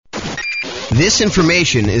This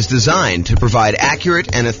information is designed to provide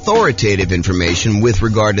accurate and authoritative information with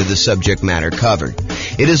regard to the subject matter covered.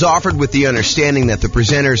 It is offered with the understanding that the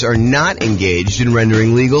presenters are not engaged in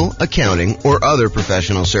rendering legal, accounting, or other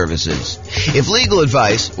professional services. If legal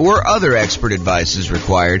advice or other expert advice is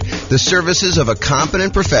required, the services of a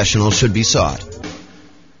competent professional should be sought.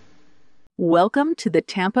 Welcome to the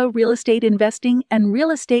Tampa Real Estate Investing and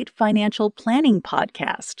Real Estate Financial Planning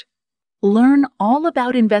Podcast. Learn all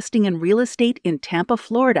about investing in real estate in Tampa,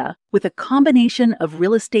 Florida, with a combination of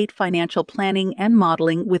real estate financial planning and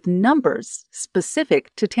modeling with numbers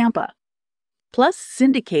specific to Tampa. Plus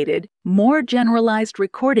syndicated, more generalized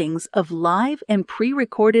recordings of live and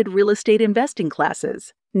pre-recorded real estate investing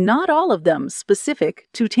classes, not all of them specific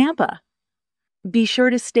to Tampa. Be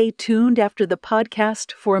sure to stay tuned after the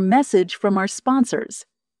podcast for a message from our sponsors.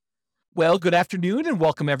 Well, good afternoon and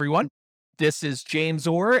welcome everyone. This is James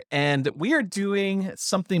Orr, and we are doing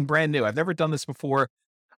something brand new. I've never done this before.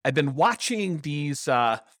 I've been watching these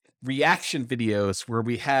reaction videos where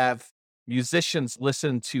we have musicians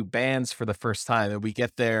listen to bands for the first time, and we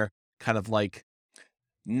get their kind of like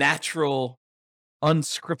natural,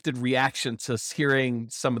 unscripted reaction to hearing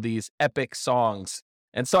some of these epic songs.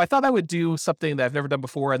 And so I thought I would do something that I've never done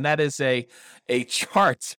before, and that is a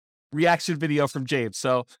chart reaction video from James.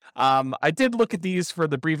 So I did look at these for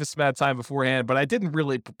the briefest amount of time beforehand, but I didn't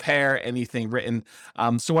really prepare anything written.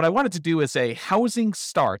 So what I wanted to do is a housing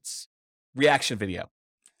starts reaction video.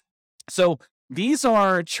 So these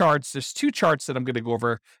are charts. There's two charts that I'm going to go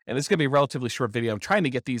over, and it's going to be a relatively short video. I'm trying to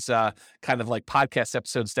get these kind of like podcast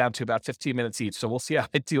episodes down to about 15 minutes each, so we'll see how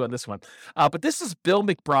I do on this one. But this is Bill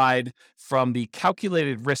McBride from the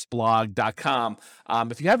calculatedriskblog.com.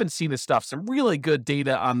 If you haven't seen his stuff, some really good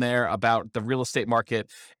data on there about the real estate market.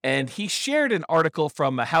 And he shared an article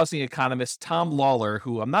from a housing economist, Tom Lawler,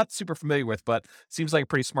 who I'm not super familiar with, but seems like a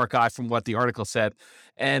pretty smart guy from what the article said.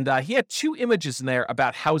 And he had two images in there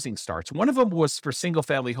about housing starts. One of them was for single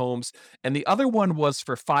family homes, and the other one was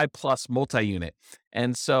for 5+ multi-unit.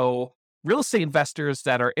 And so real estate investors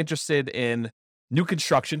that are interested in new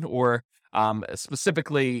construction or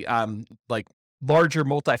specifically like larger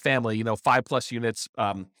multifamily, 5+ units,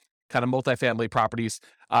 kind of multifamily properties,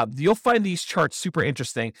 you'll find these charts super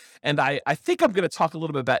interesting. And I think I'm going to talk a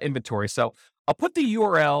little bit about inventory. So I'll put the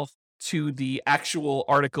URL to the actual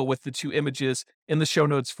article with the two images in the show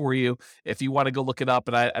notes for you if you want to go look it up.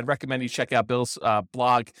 And I'd recommend you check out Bill's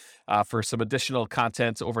blog for some additional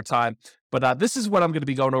content over time. But this is what I'm going to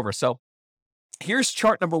be going over. So here's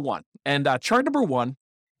chart number one. And chart number one,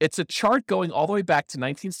 it's a chart going all the way back to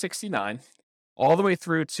 1969, all the way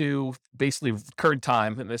through to basically current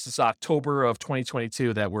time. And this is October of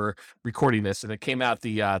 2022 that we're recording this. And it came out,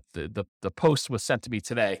 the post was sent to me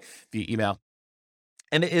today via email.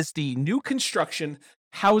 And it is the new construction,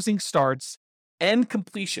 housing starts, and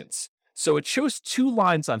completions. So it shows two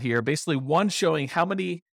lines on here, basically one showing how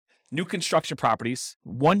many new construction properties,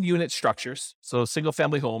 1-unit structures, so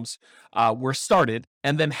single-family homes, were started,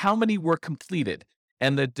 and then how many were completed.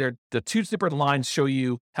 And the two different lines show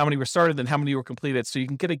you how many were started and how many were completed, so you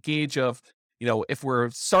can get a gauge of, if we're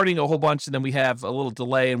starting a whole bunch and then we have a little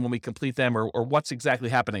delay in when we complete them or what's exactly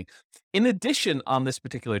happening. In addition, on this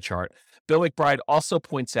particular chart, Bill McBride also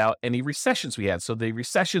points out any recessions we had. So the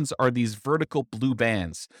recessions are these vertical blue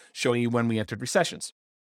bands showing you when we entered recessions.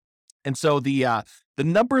 And so the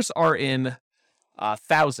numbers are in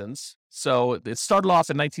thousands. So it started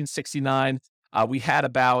off in 1969. We had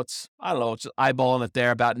about, just eyeballing it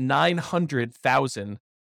there, about 900,000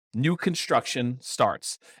 new construction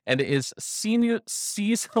starts, and it is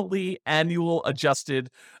seasonally annual adjusted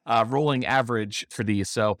rolling average for these.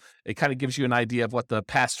 So it kind of gives you an idea of what the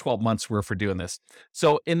past 12 months were for doing this.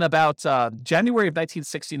 So in about January of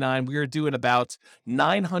 1969, we were doing about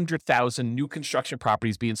 900,000 new construction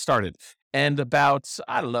properties being started, and about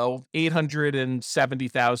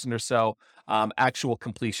 870,000 or so actual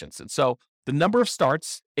completions. And so the number of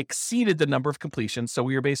starts exceeded the number of completions. So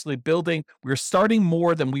we were basically we were starting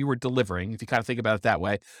more than we were delivering, if you kind of think about it that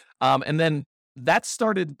way. And then that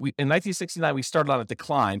started, in 1969, we started on a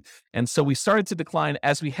decline. And so we started to decline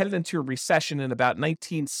as we headed into a recession in about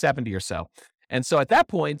 1970 or so. And so at that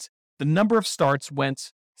point, the number of starts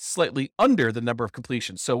went slightly under the number of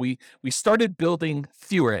completions. So we started building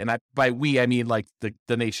fewer, and by we, I mean like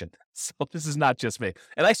the nation. So this is not just me.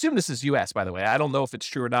 And I assume this is U.S., by the way. I don't know if it's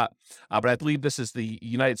true or not, but I believe this is the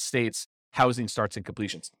United States housing starts and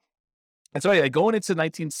completions. And so anyway, going into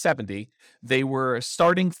 1970, they were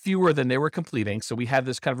starting fewer than they were completing. So we had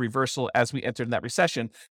this kind of reversal as we entered that recession.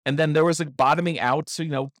 And then there was a bottoming out,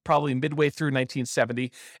 so, probably midway through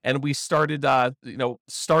 1970. And we started,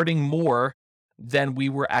 starting more than we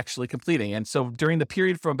were actually completing. And so during the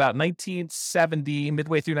period from about 1970,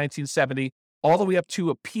 midway through 1970, all the way up to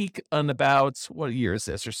a peak on about, what year is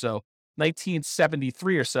this or so,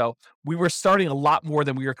 1973 or so, we were starting a lot more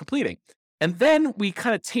than we were completing. And then we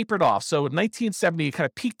kind of tapered off. So in 1970, it kind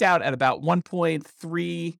of peaked out at about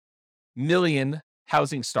 1.3 million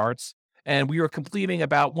housing starts. And we were completing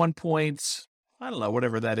about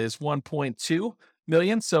 1.2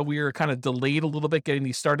 million. So we were kind of delayed a little bit getting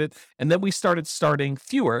these started. And then we started starting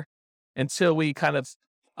fewer until we kind of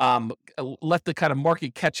let the kind of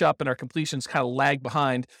market catch up and our completions kind of lag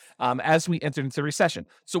behind as we entered into the recession.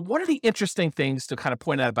 So one of the interesting things to kind of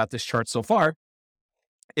point out about this chart so far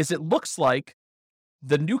is it looks like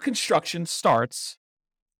the new construction start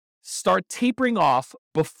tapering off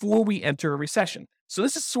before we enter a recession. So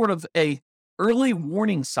this is sort of a early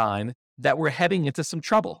warning sign that we're heading into some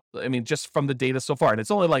trouble. I mean, just from the data so far. And it's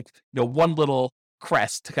only like, one little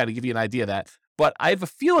crest to kind of give you an idea of that. But I have a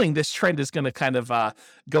feeling this trend is going to kind of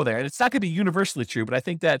go there. And it's not going to be universally true, but I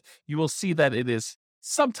think that you will see that it is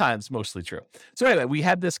sometimes mostly true. So anyway, we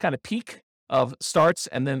had this kind of peak of starts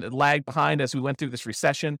and then it lagged behind as we went through this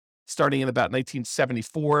recession, starting in about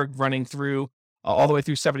 1974, running through all the way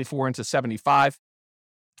through 74 into 75,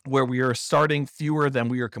 where we are starting fewer than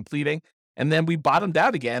we are completing. And then we bottomed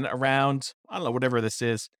out again around, I don't know, whatever this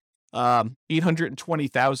is,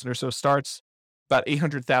 820,000 or so starts, about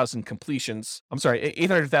 800,000 completions. I'm sorry,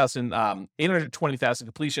 820,000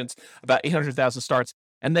 completions, about 800,000 starts.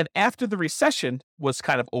 And then after the recession was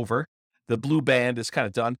kind of over, the blue band is kind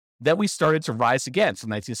of done, then we started to rise again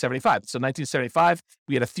from 1975. So 1975,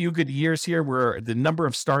 we had a few good years here where the number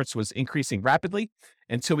of starts was increasing rapidly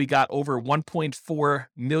until we got over 1.4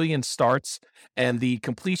 million starts and the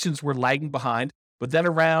completions were lagging behind. But then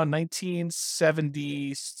around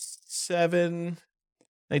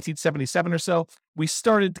 1977 or so, we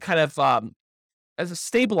started kind of as a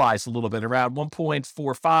stabilized a little bit around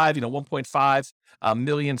 1.45, 1.5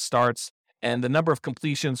 million starts. And the number of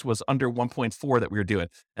completions was under 1.4 that we were doing.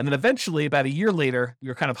 And then eventually, about a year later, we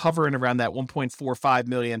were kind of hovering around that 1.45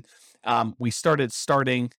 million.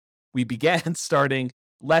 We began starting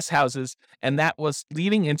less houses, and that was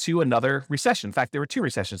leading into another recession. In fact, there were two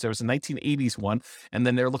recessions. There was a 1980s one, and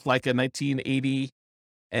then there looked like a 1980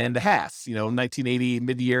 and a half, 1980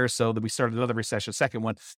 mid-year. So that we started another recession, second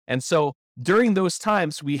one. And so during those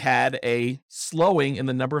times, we had a slowing in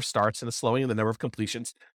the number of starts and a slowing in the number of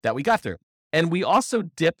completions that we got through. And we also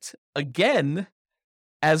dipped again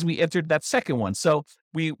as we entered that second one. So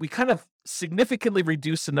we kind of significantly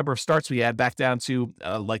reduced the number of starts we had back down to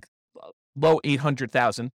low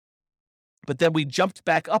 800,000. But then we jumped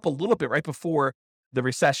back up a little bit right before the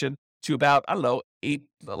recession to about,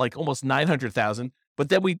 almost 900,000. But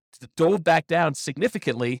then we dove back down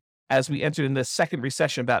significantly as we entered in the second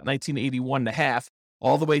recession, about 1981 and a half,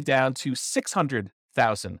 all the way down to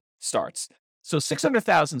 600,000 starts. So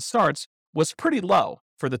 600,000 starts was pretty low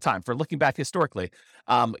for the time, for looking back historically.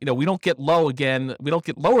 We don't get lower than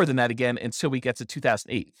that again until we get to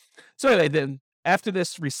 2008. So anyway, then after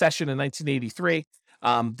this recession in 1983,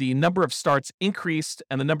 the number of starts increased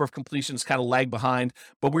and the number of completions kind of lagged behind,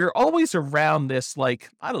 but we were always around this, a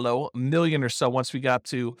million or so once we got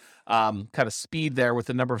to kind of speed there with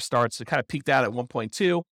the number of starts. It kind of peaked out at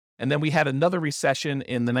 1.2. And then we had another recession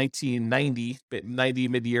in the 1990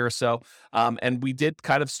 mid-year or so, and we did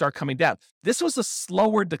kind of start coming down. This was a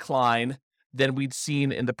slower decline than we'd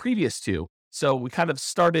seen in the previous two. So we kind of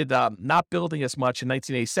started not building as much in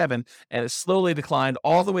 1987, and it slowly declined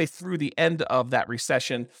all the way through the end of that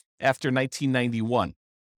recession after 1991.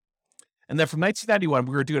 And then from 1991,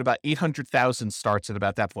 we were doing about 800,000 starts at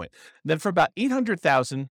about that point. And then from about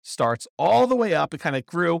 800,000 starts all the way up, it kind of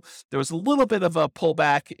grew. There was a little bit of a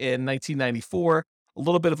pullback in 1994, a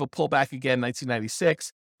little bit of a pullback again in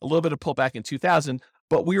 1996, a little bit of pullback in 2000,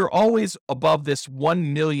 but we were always above this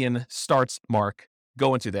 1 million starts mark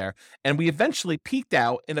going to there. And we eventually peaked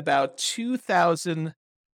out in about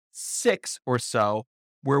 2006 or so,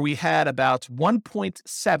 where we had about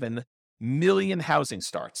 1.7 million housing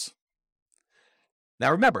starts.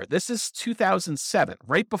 Now, remember, this is 2007,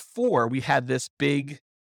 right before we had this big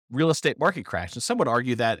real estate market crash. And some would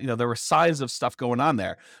argue that, there were signs of stuff going on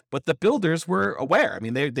there, but the builders were aware. I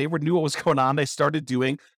mean, they knew what was going on. They started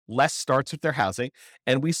doing less starts with their housing.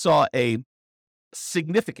 And we saw a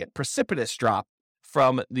significant, precipitous drop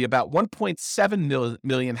from the about 1.7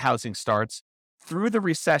 million housing starts through the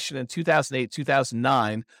recession in 2008,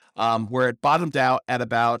 2009, where it bottomed out at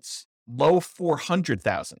about low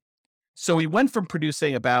 400,000. So we went from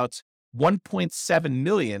producing about 1.7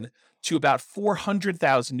 million to about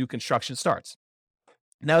 400,000 new construction starts.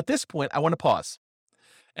 Now, at this point, I want to pause.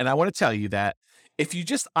 And I want to tell you that if you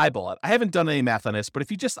just eyeball it, I haven't done any math on this, but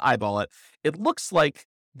if you just eyeball it, it looks like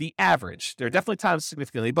the average, there are definitely times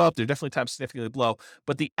significantly above, there are definitely times significantly below,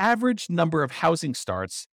 but the average number of housing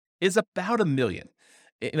starts is about 1 million.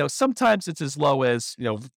 Sometimes it's as low as,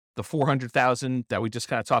 the 400,000 that we just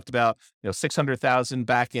kind of talked about, 600,000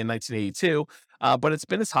 back in 1982. But it's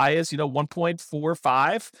been as high as,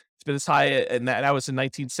 1.45. It's been as high, and that was in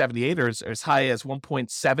 1978, or as high as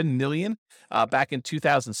 1.7 million back in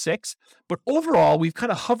 2006. But overall, we've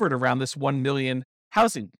kind of hovered around this 1 million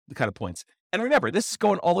housing kind of points. And remember, this is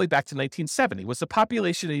going all the way back to 1970. Was the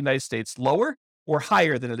population of the United States lower or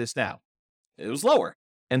higher than it is now? It was lower.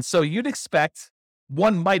 And so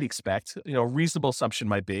one might expect, a reasonable assumption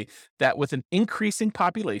might be that with an increasing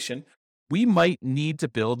population, we might need to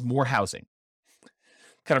build more housing,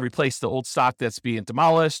 kind of replace the old stock that's being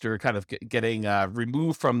demolished or kind of getting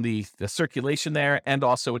removed from the circulation there, and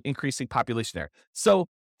also an increasing population there. So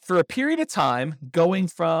for a period of time, going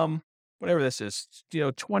from whatever this is,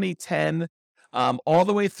 2010, all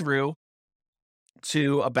the way through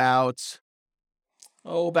to about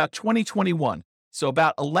 2021. So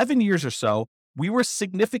about 11 years or so, we were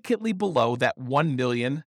significantly below that 1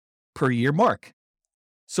 million per year mark.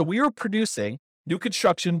 So we were producing, new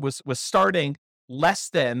construction was starting less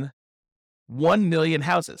than 1 million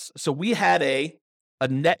houses. So we had a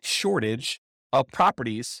net shortage of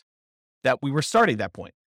properties that we were starting at that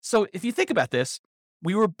point. So if you think about this,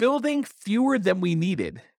 we were building fewer than we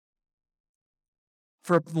needed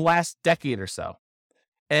for the last decade or so.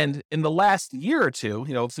 And in the last year or two,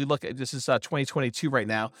 if we look at, this is 2022 right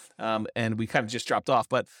now, and we kind of just dropped off.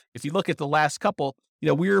 But if you look at the last couple,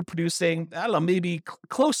 we were producing, I don't know, maybe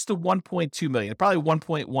close to 1.2 million, probably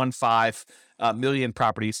 1.15 million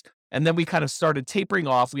properties. And then we kind of started tapering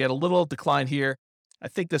off. We had a little decline here. I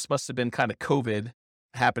think this must have been kind of COVID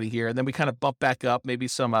happening here. And then we kind of bumped back up, maybe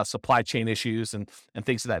some supply chain issues and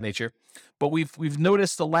things of that nature. But we've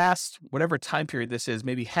noticed the last, whatever time period this is,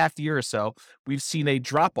 maybe half year or so, we've seen a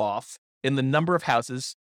drop off in the number of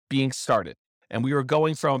houses being started. And we were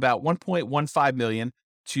going from about 1.15 million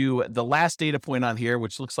to the last data point on here,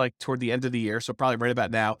 which looks like toward the end of the year. So probably right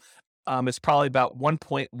about now, it's probably about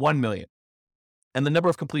 1.1 million. And the number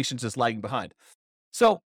of completions is lagging behind.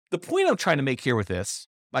 So the point I'm trying to make here with this,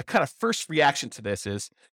 my kind of first reaction to this is,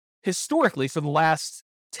 historically, for the last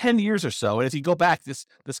 10 years or so, and if you go back, this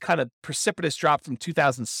kind of precipitous drop from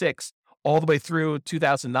 2006 all the way through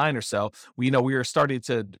 2009 or so, we were starting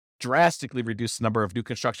to drastically reduce the number of new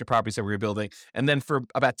construction properties that we were building. And then for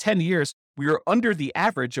about 10 years, we were under the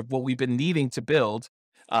average of what we've been needing to build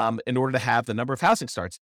in order to have the number of housing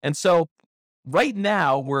starts. And so right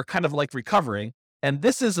now, we're kind of like recovering. And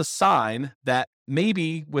this is a sign that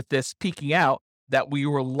maybe with this peaking out, that we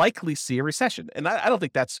will likely see a recession. And I don't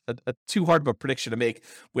think that's a too hard of a prediction to make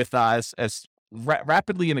with as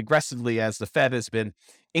rapidly and aggressively as the Fed has been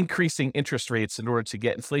increasing interest rates in order to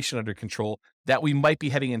get inflation under control, that we might be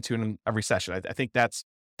heading into a recession. I think that's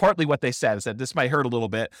partly what they said, is that this might hurt a little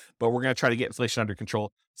bit, but we're going to try to get inflation under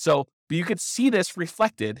control. So, but you could see this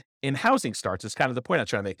reflected in housing starts is kind of the point I'm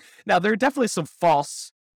trying to make. Now, there are definitely some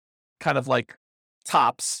false kind of like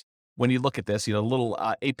tops when you look at this, little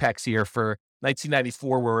apex here for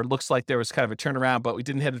 1994, where it looks like there was kind of a turnaround, but we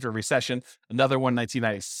didn't head into a recession. Another one,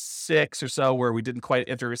 1996 or so, where we didn't quite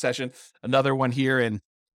enter a recession. Another one here in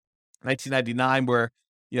 1999, where,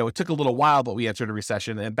 it took a little while, but we entered a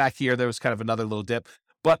recession. And back here, there was kind of another little dip.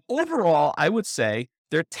 But overall, I would say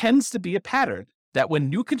there tends to be a pattern that when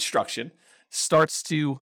new construction starts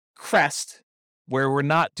to crest, where we're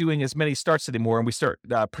not doing as many starts anymore, and we start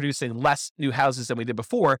producing less new houses than we did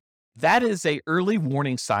before, that is a early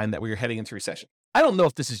warning sign that we are heading into recession. I don't know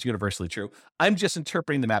if this is universally true. I'm just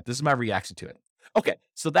interpreting the map. This is my reaction to it. Okay,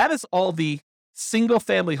 so that is all the single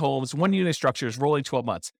family homes, one unit structures, rolling 12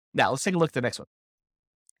 months. Now let's take a look at the next one.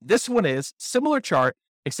 This one is similar chart,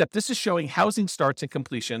 except this is showing housing starts and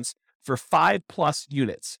completions for 5+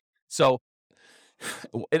 units. So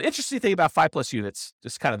an interesting thing about 5+ units,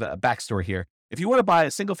 just kind of a backstory here. If you want to buy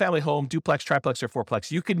a single family home, duplex, triplex, or fourplex,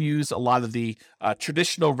 you can use a lot of the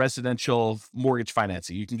traditional residential mortgage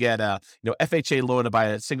financing. You can get a FHA loan to buy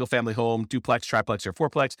a single family home, duplex, triplex, or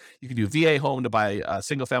fourplex. You can do VA home to buy a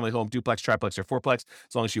single family home, duplex, triplex, or fourplex,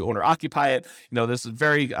 as long as you own or occupy it. This is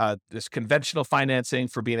this conventional financing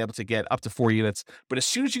for being able to get up to 4 units. But as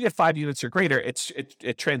soon as you get 5 units or greater,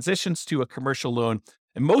 it transitions to a commercial loan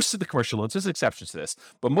And most of the commercial loans, there's exceptions to this,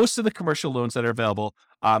 but most of the commercial loans that are available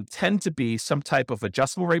tend to be some type of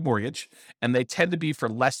adjustable rate mortgage, and they tend to be for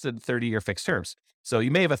less than 30-year fixed terms. So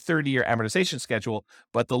you may have a 30-year amortization schedule,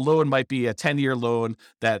 but the loan might be a 10-year loan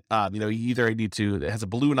that you either need to, it has a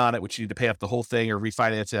balloon on it, which you need to pay off the whole thing or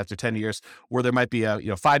refinance it after 10 years, or there might be a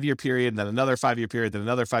 5-year period, then another 5-year period, then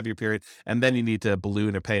another 5-year period, and then you need to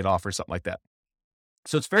balloon or pay it off or something like that.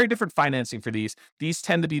 So it's very different financing for these. These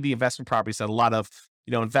tend to be the investment properties that a lot of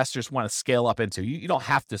investors want to scale up into. You don't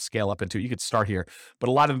have to scale up into. You could start here, but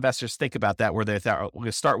a lot of investors think about that where they thought, we're going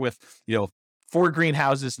to start with 4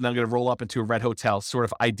 greenhouses and then I'm going to roll up into a red hotel sort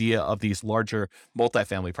of idea of these larger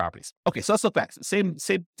multifamily properties. Okay, so let's look back. Same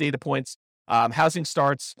data points. Housing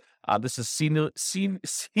starts. This is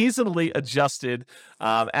seasonally adjusted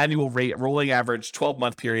annual rate, rolling average,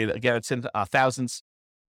 12-month period. Again, it's in thousands.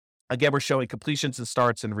 Again, we're showing completions and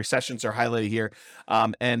starts, and recessions are highlighted here.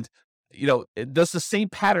 Does the same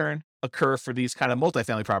pattern occur for these kind of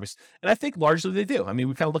multifamily properties? And I think largely they do. I mean,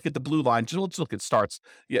 we kind of look at the blue line, just look at starts.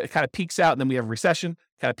 Yeah, it kind of peaks out, and then we have recession,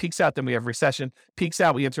 kind of peaks out, then we have recession, peaks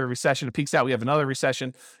out, we enter a recession, it peaks out, we have another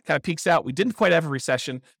recession, kind of peaks out, we didn't quite have a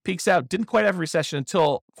recession, peaks out, didn't quite have a recession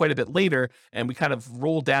until quite a bit later, and we kind of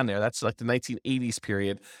rolled down there. That's like the 1980s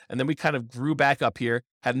period. And then we kind of grew back up here,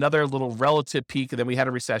 had another little relative peak, and then we had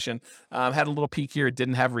a recession, had a little peak here,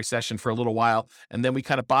 didn't have a recession for a little while, and then we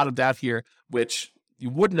kind of bottomed out here, which you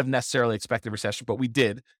wouldn't have necessarily expected a recession, but we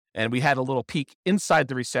did. And we had a little peak inside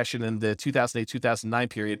the recession in the 2008, 2009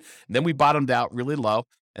 period. And then we bottomed out really low.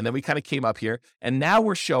 And then we kind of came up here. And now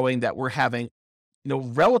we're showing that we're having,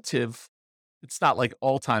 relative, it's not like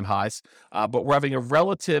all-time highs, but we're having a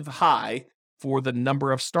relative high for the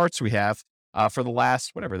number of starts we have for the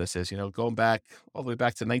last, whatever this is, going back all the way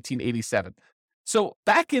back to 1987. So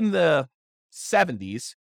back in the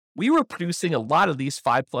 70s, we were producing a lot of these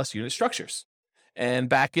 5+ unit structures. And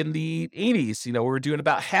back in the 80s, we were doing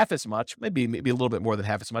about half as much, maybe a little bit more than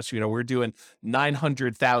half as much. We were doing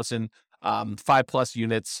 900,000 5+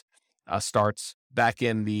 units starts back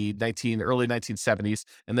in the early 1970s.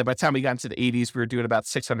 And then by the time we got into the 80s, we were doing about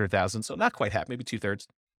 600,000. So not quite half, maybe 2/3.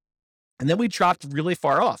 And then we dropped really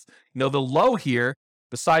far off. The low here,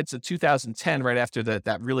 besides the 2010, right after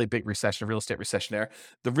that really big recession, real estate recession there,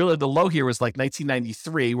 the low here was like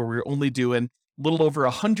 1993, where we were only doing little over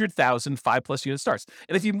 100,000 5+ unit starts.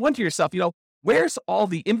 And if you wonder to yourself, where's all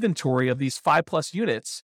the inventory of these 5+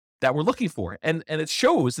 units that we're looking for? And it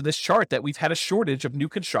shows in this chart that we've had a shortage of new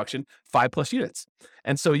construction 5+ units.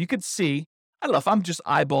 And so you could see, I don't know if I'm just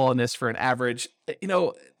eyeballing this for an average,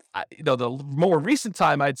 the more recent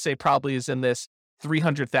time I'd say probably is in this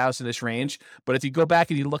 300,000-ish range. But if you go back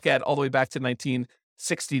and you look at all the way back to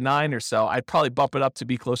 1969 or so, I'd probably bump it up to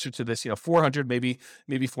be closer to this, 400, maybe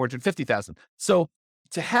 450,000. So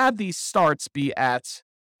to have these starts be at,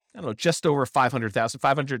 just over 500,000,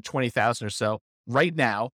 520,000 or so right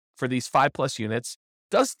now for these 5+ units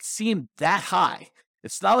doesn't seem that high.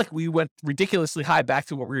 It's not like we went ridiculously high back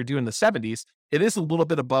to what we were doing in the 70s. It is a little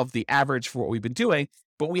bit above the average for what we've been doing,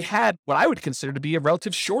 but we had what I would consider to be a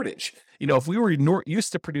relative shortage. If we were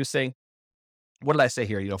used to producing, what did I say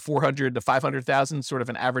here? 400 to 500,000, sort of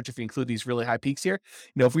an average if you include these really high peaks here.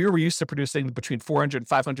 If we were used to producing between 400 and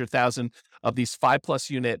 500,000 of these 5+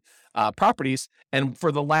 unit properties, and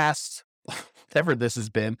for the last, whatever this has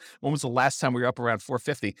been, when was the last time we were up around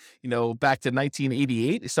 450? Back to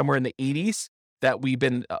 1988, somewhere in the 80s, that we've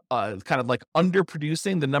been kind of like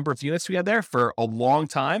underproducing the number of units we had there for a long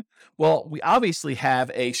time. Well, we obviously have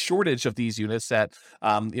a shortage of these units that,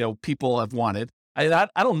 people have wanted. I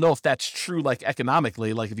don't know if that's true, like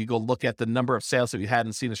economically, like if you go look at the number of sales that we had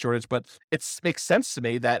and seen a shortage, but it makes sense to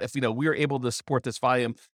me that if, we were able to support this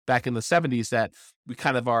volume back in the 70s, that we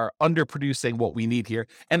kind of are underproducing what we need here.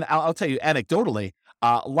 And I'll tell you anecdotally,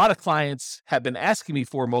 a lot of clients have been asking me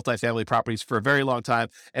for multifamily properties for a very long time,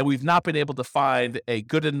 and we've not been able to find a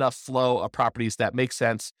good enough flow of properties that make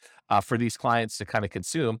sense for these clients to kind of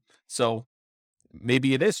consume. So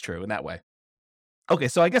maybe it is true in that way. Okay,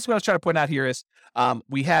 so I guess what I was trying to point out here is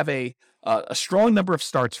we have a strong number of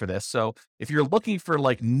starts for this. So if you're looking for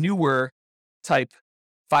like newer type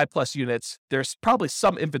 5+ units, there's probably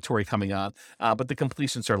some inventory coming on, but the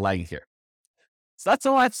completions are lagging here. So that's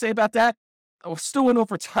all I have to say about that. I still went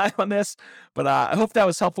over time on this, but I hope that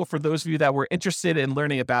was helpful for those of you that were interested in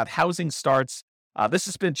learning about housing starts. This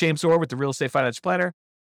has been James Orr with the Real Estate Financial Planner.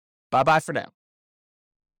 Bye-bye for now.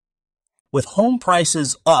 With home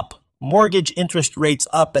prices up, mortgage interest rates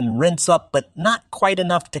up, and rents up, but not quite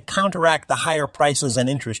enough to counteract the higher prices and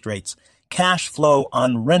interest rates, cash flow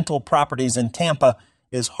on rental properties in Tampa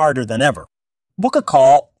is harder than ever. Book a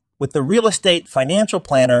call with the Real Estate Financial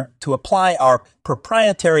Planner to apply our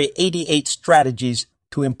proprietary 88 strategies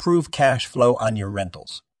to improve cash flow on your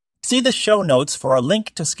rentals. See the show notes for a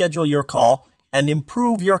link to schedule your call and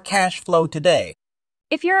improve your cash flow today.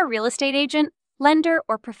 If you're a real estate agent, lender,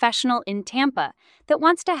 or professional in Tampa that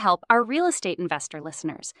wants to help our real estate investor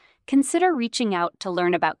listeners, consider reaching out to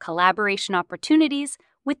learn about collaboration opportunities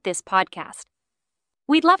with this podcast.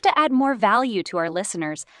 We'd love to add more value to our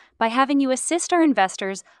listeners by having you assist our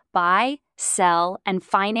investors buy, sell, and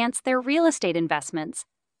finance their real estate investments.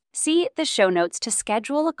 See the show notes to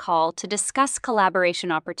schedule a call to discuss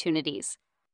collaboration opportunities.